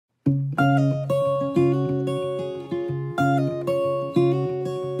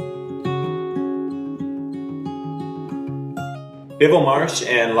Faville Marsh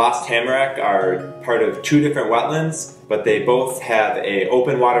and Laas Tamarack are part of two different wetlands, but they both have an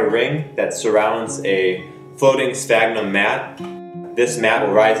open water ring that surrounds a floating sphagnum mat. This mat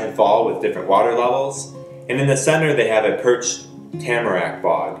will rise and fall with different water levels, and in the center they have a perched tamarack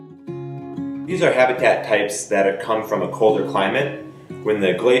bog. These are habitat types that come from a colder climate. When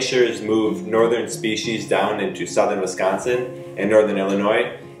the glaciers moved northern species down into southern Wisconsin and northern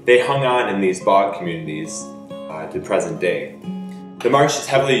Illinois, they hung on in these bog communities to present day. The marsh is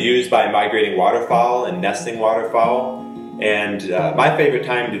heavily used by migrating waterfowl and nesting waterfowl, and my favorite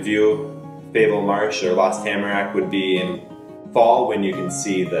time to view Faville Marsh or Laas Tamarack would be in fall, when you can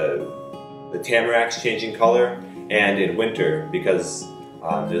see the tamaracks changing color, and in winter because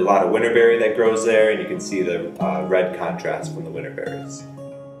there's a lot of winterberry that grows there, and you can see the red contrast from the winterberries.